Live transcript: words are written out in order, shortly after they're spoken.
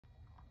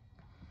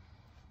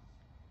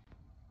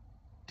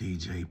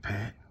DJ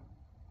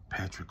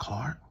Patrick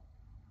Clark.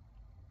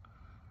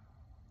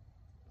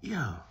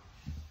 Yeah.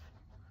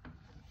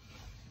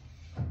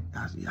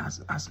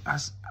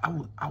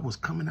 I was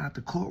coming out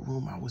the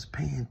courtroom. I was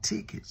paying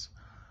tickets.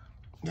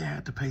 Yeah, I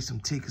had to pay some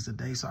tickets a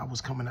day, so I was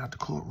coming out the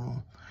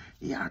courtroom.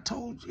 Yeah, I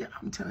told you,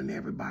 I'm telling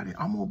everybody,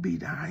 I'm going to be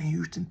down in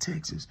Houston,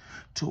 Texas,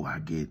 till I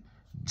get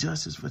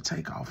justice for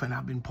Takeoff, and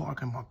I've been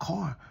parking my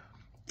car,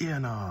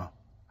 and I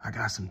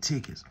got some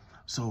tickets.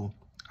 So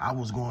I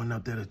was going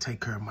up there to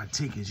take care of my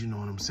tickets, you know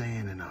what I'm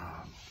saying? And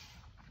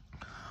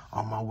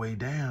on my way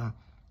down,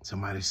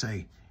 somebody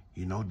say,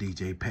 you know,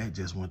 DJ Pat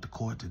just went to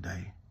court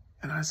today.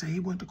 And I say, he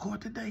went to court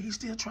today? He's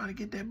still trying to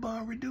get that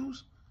bond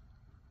reduced?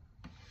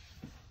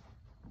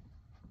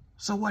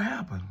 So what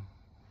happened?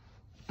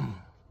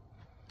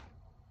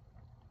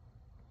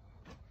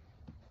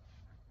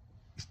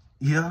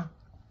 Yeah,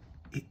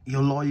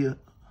 your lawyer.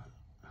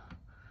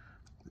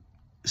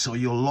 So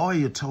your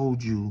lawyer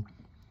told you,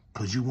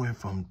 because you went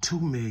from 2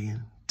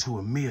 million to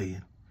 1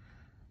 million.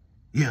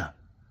 Yeah,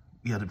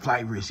 the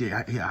flight risk.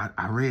 Yeah,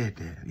 I read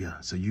that.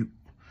 Yeah, so you,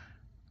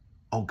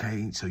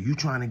 okay, so you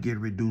trying to get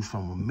reduced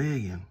from 1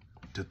 million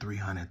to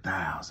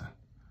 300,000.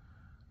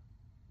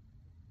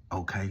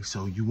 Okay,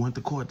 so you went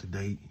to court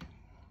today.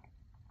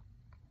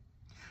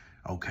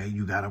 Okay,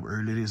 you got up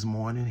early this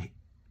morning.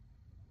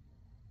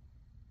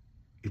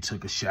 You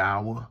took a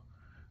shower,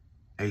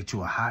 ate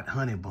you a hot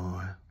honey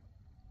bun.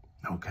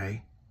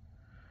 Okay,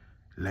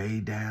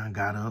 laid down,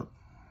 got up.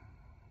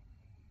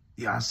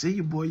 Yeah, I see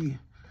you, boy.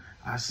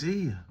 I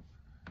see you.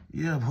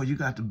 Yeah, boy, you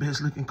got the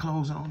best looking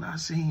clothes on. I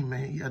see you,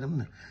 man. Yeah,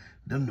 them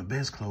the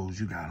best clothes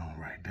you got on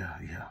right there.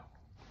 Yeah,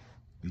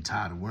 you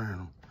tired of wearing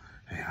them?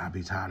 Hey, I'll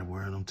be tired of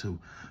wearing them too.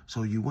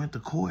 So you went to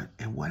court,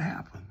 and what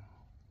happened?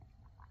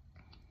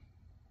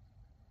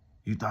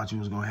 You thought you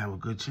was gonna have a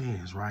good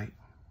chance, right?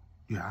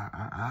 Yeah,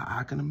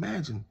 I can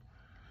imagine.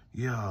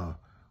 Yeah.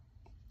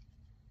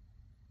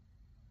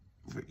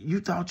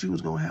 You thought you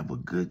was gonna have a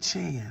good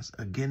chance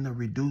of getting a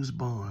reduced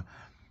bond.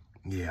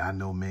 Yeah, I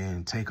know,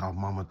 man. Takeoff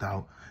mama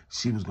thought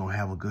she was gonna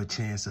have a good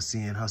chance of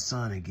seeing her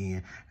son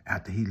again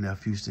after he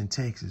left Houston,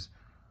 Texas.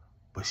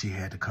 But she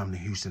had to come to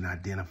Houston and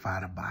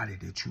identify the body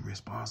that you're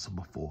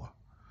responsible for.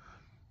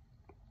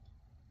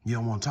 You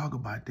don't want to talk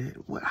about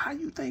that? Well, how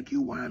you think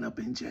you wind up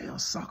in jail,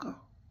 sucker?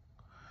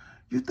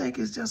 You think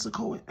it's just a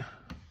coincidence?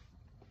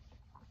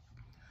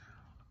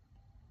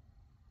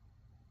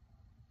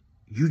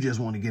 You just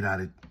want to get out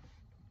of...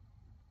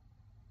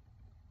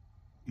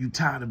 You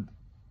tired of...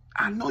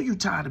 I know you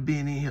tired of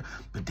being in here,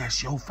 but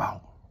that's your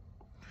fault.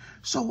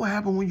 So what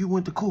happened when you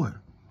went to court?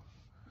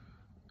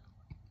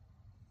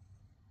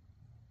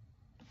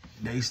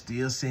 They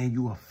still saying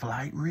you a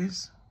flight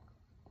risk?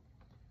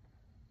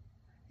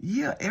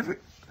 Yeah,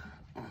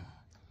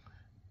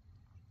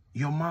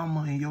 your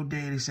mama and your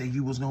daddy say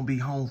you was gonna be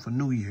home for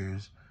New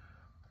Year's.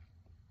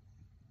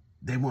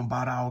 They went and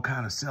bought all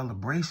kind of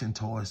celebration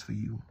toys for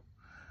you.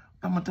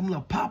 Them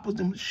little poppers,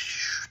 them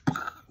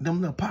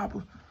little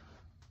poppers.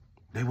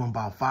 They went and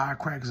bought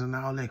firecrackers and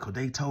all that because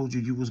they told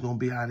you was gonna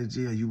be out of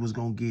jail. You was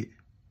gonna get.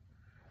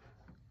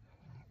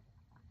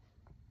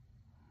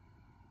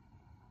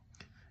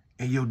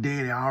 And your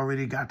daddy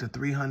already got the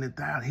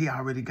 300,000. He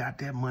already got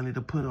that money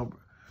to put up.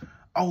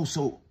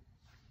 Also,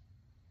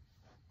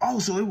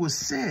 it was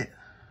set.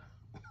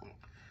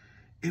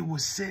 It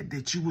was set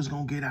that you was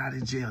going to get out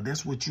of jail.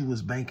 That's what you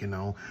was banking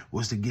on,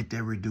 was to get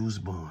that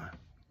reduced bond.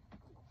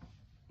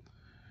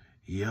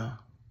 Yeah.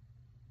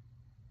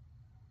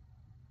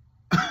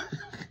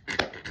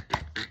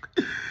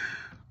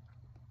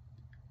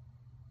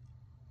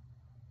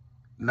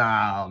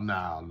 No.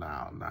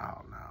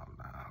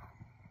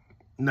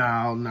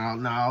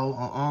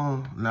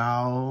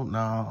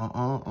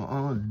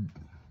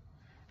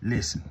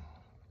 Listen,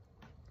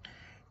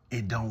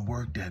 it don't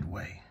work that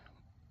way.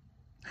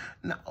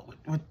 No,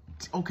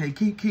 okay,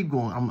 keep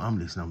going. I'm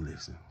listening.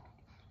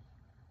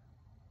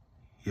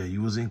 Yeah,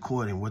 you was in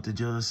court, and what the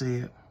judge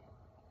said?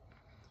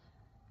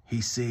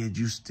 He said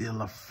you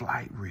still a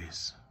flight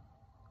risk.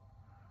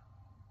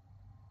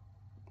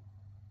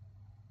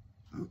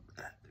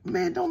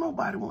 Man, don't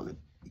nobody want to.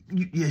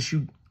 Yes,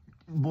 you,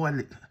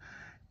 boy.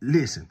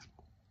 Listen,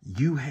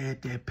 you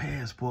had that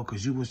passport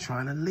because you was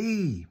trying to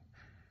leave.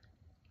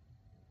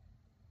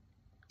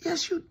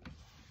 Yes, you.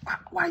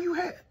 Why you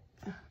had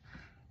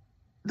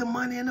the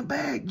money in the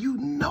bag? You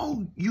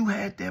know you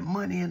had that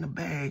money in the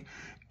bag,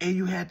 and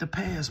you had the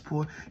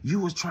passport. You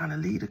was trying to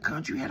leave the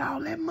country. You had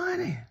all that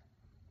money.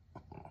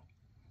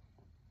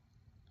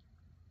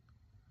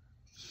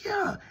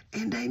 Yeah,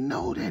 and they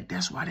know that.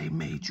 That's why they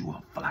made you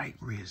a flight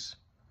risk.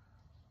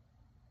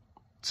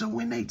 So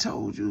when they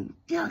told you,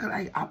 yeah,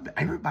 because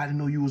everybody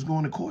knew you was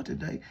going to court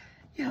today.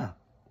 Yeah.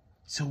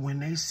 So when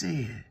they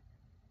said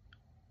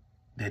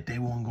that they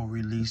weren't going to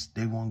release,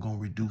 they weren't going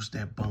to reduce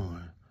that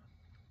bond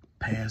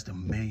past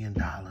 $1 million,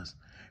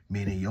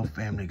 meaning your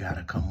family got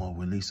to come up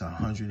with at least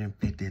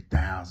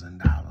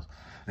 $150,000.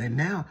 And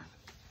now,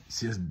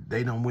 since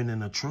they done went in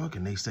the truck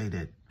and they say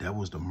that that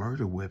was the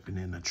murder weapon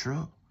in the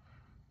truck,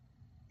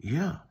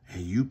 yeah,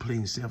 and you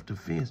pleading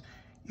self-defense,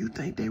 You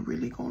think they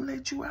really gonna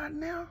let you out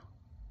now?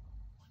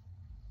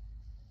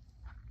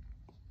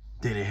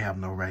 They didn't have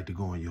no right to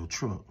go in your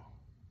truck.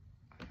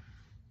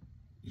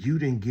 You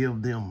didn't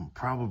give them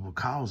probable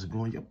cause to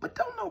go in your, but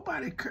don't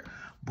nobody care.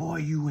 Boy,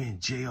 you in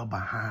jail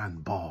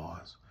behind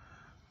bars.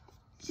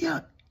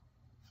 Yeah.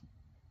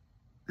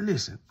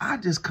 Listen, I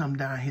just come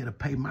down here to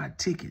pay my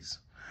tickets.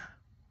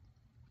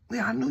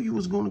 Yeah, I knew you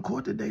was going to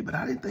court today, but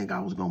I didn't think I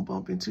was going to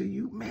bump into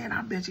you. Man,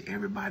 I bet you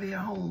everybody at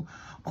home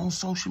on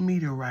social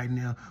media right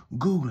now,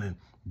 Googling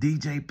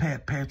DJ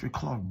Patrick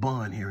Clark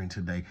bond hearing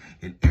today.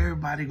 And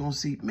everybody going to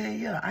see, man,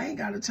 yeah, I ain't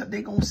got to tell,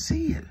 they going to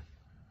see it.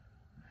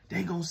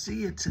 They going to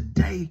see it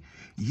today.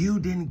 You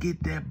didn't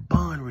get that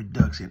bond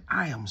reduction.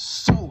 I am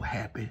so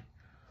happy.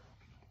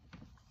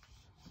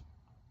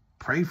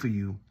 Pray for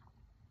you.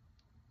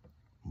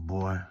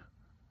 Boy,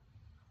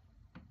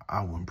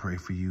 I wouldn't pray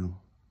for you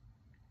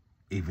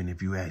even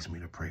if you asked me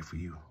to pray for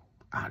you.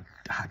 I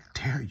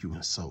dare you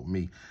insult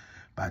me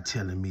by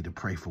telling me to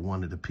pray for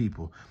one of the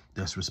people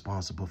that's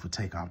responsible for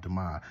TakeOff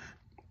tomorrow.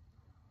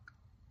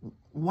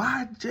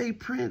 Why, J.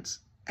 Prince,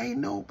 ain't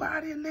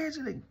nobody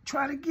allegedly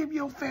try to give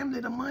your family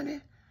the money?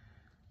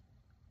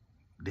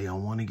 They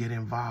don't want to get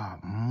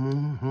involved.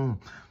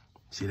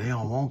 See, they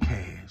don't want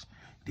cash.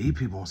 These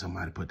people want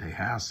somebody to put their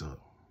house up.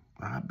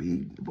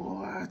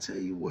 Boy, I tell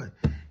you what,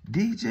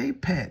 DJ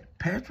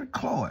Patrick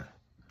Clark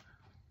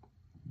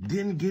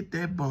didn't get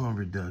that bond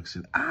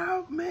reduction.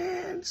 Oh,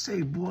 man,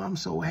 say, boy, I'm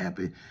so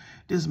happy.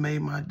 This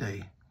made my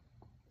day.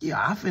 Yeah,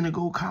 I finna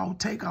go call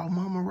TakeOff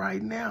mama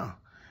right now.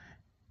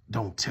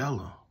 Don't tell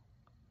her.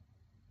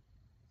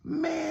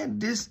 Man,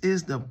 this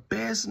is the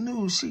best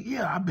news.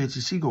 I bet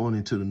you she going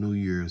into the New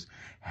Year's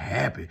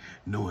happy,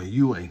 knowing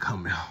you ain't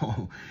coming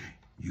home.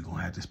 You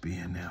gonna have to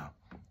spend now.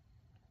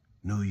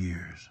 New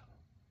Year's.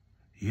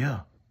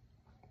 Yeah.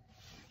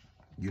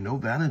 You know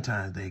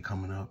Valentine's Day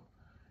coming up.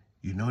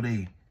 You know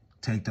they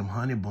take them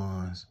honey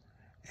buns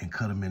and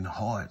cut them into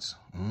hearts.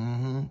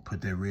 Put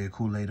that red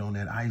Kool-Aid on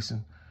that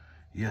icing.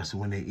 Yeah, so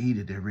when they eat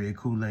it, that red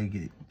Kool-Aid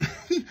get...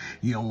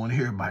 You don't want to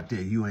hear about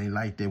that. You ain't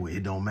like that. Well,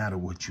 it don't matter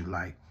what you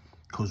like.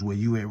 Because where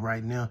you at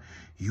right now,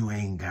 you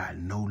ain't got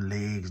no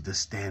legs to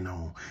stand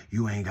on.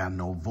 You ain't got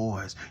no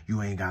voice.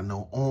 You ain't got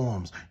no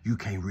arms. You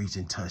can't reach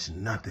and touch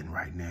nothing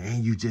right now.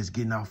 And you just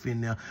getting off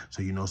in there.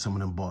 So you know some of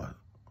them boys.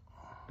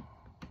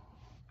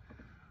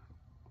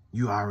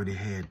 You already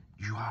had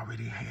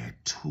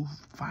 2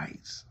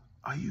 fights.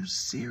 Are you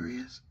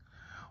serious?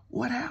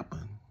 What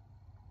happened?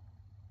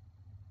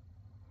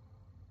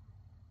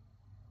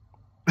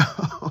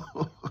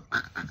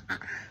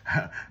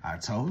 I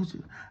told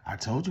you. I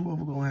told you what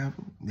was going to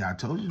happen. Yeah, I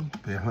told you.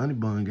 That honey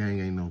bun gang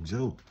ain't no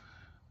joke.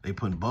 They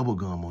putting bubble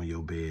gum on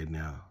your bed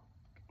now.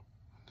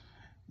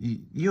 You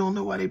don't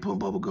know why they put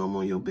bubble gum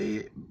on your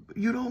bed?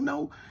 You don't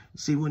know?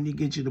 See, when you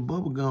get you the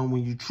bubble gum,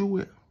 when you chew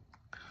it,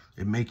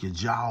 it make your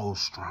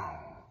jaws strong.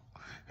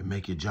 It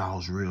make your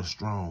jaws real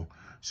strong.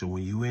 So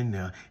when you in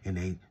there and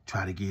they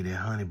try to get that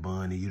honey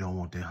bun and you don't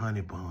want that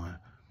honey bun,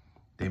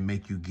 they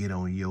make you get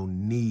on your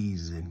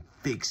knees and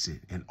fix it.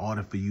 In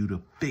order for you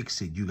to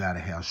fix it, you got to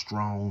have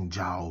strong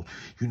jaws.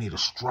 You need a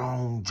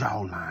strong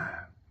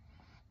jawline.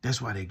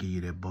 That's why they give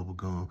you that bubble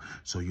gum,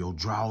 so your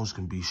jaws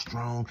can be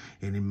strong,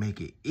 and it make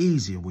it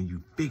easier when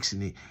you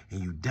fixing it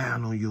and you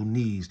down on your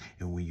knees.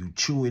 And when you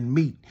chewing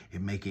meat,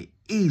 it make it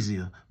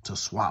easier to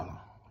swallow.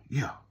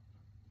 Yeah.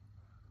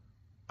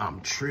 I'm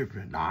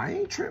tripping. No, I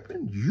ain't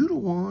tripping. You the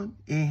one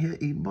in here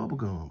eating bubble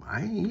gum.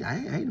 I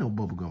ain't no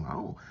bubble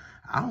gum.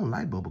 I don't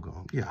like bubble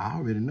gum. Yeah, I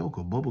already know,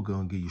 because bubble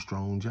gum give you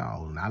strong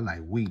jaws, and I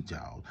like weak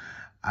jaws.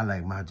 I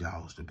like my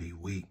jaws to be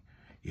weak.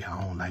 Yeah,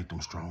 I don't like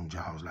them strong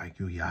jaws like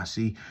you. Yeah, I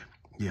see.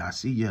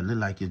 Yeah, look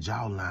like your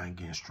jawline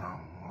getting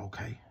strong.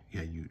 Okay.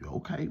 Yeah,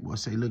 okay. Well,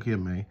 say, look here,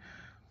 man.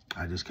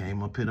 I just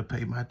came up here to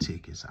pay my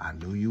tickets. I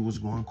knew you was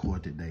going to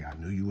court today. I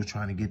knew you was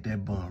trying to get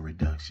that bond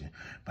reduction,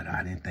 but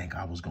I didn't think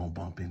I was going to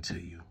bump into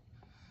you.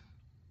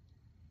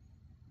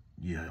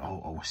 Yeah,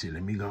 shit,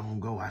 let me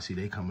go. I see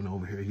they coming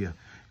over here. Yeah,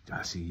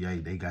 I see, yeah,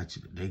 they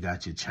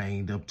got you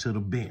chained up to the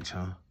bench,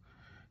 huh?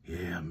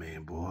 Yeah,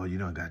 man, boy, you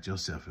done got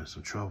yourself in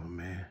some trouble,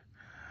 man.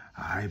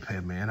 All right,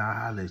 Pat, man,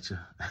 I'll let you.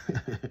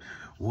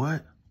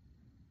 What?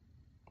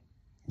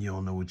 You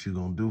don't know what you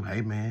gonna do?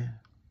 Hey, man,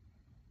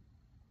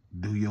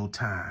 do your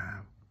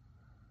time.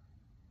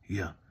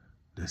 Yeah,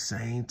 the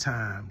same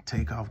time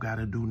TakeOff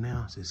gotta do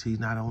now, since he's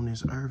not on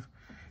this earth,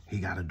 he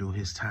gotta do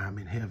his time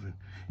in heaven,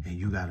 and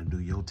you gotta do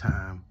your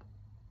time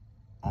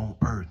on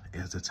earth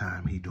as the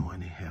time he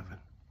doing in heaven.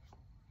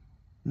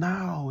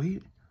 No,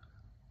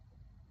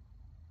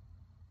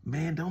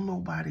 man, don't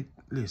nobody,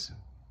 listen,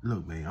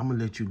 look, man, I'm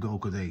gonna let you go,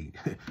 because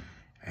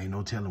ain't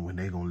no telling when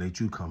they gonna let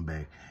you come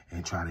back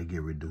and try to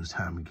get reduced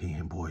time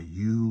again. Boy,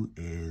 you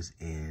is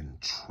in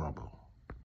trouble.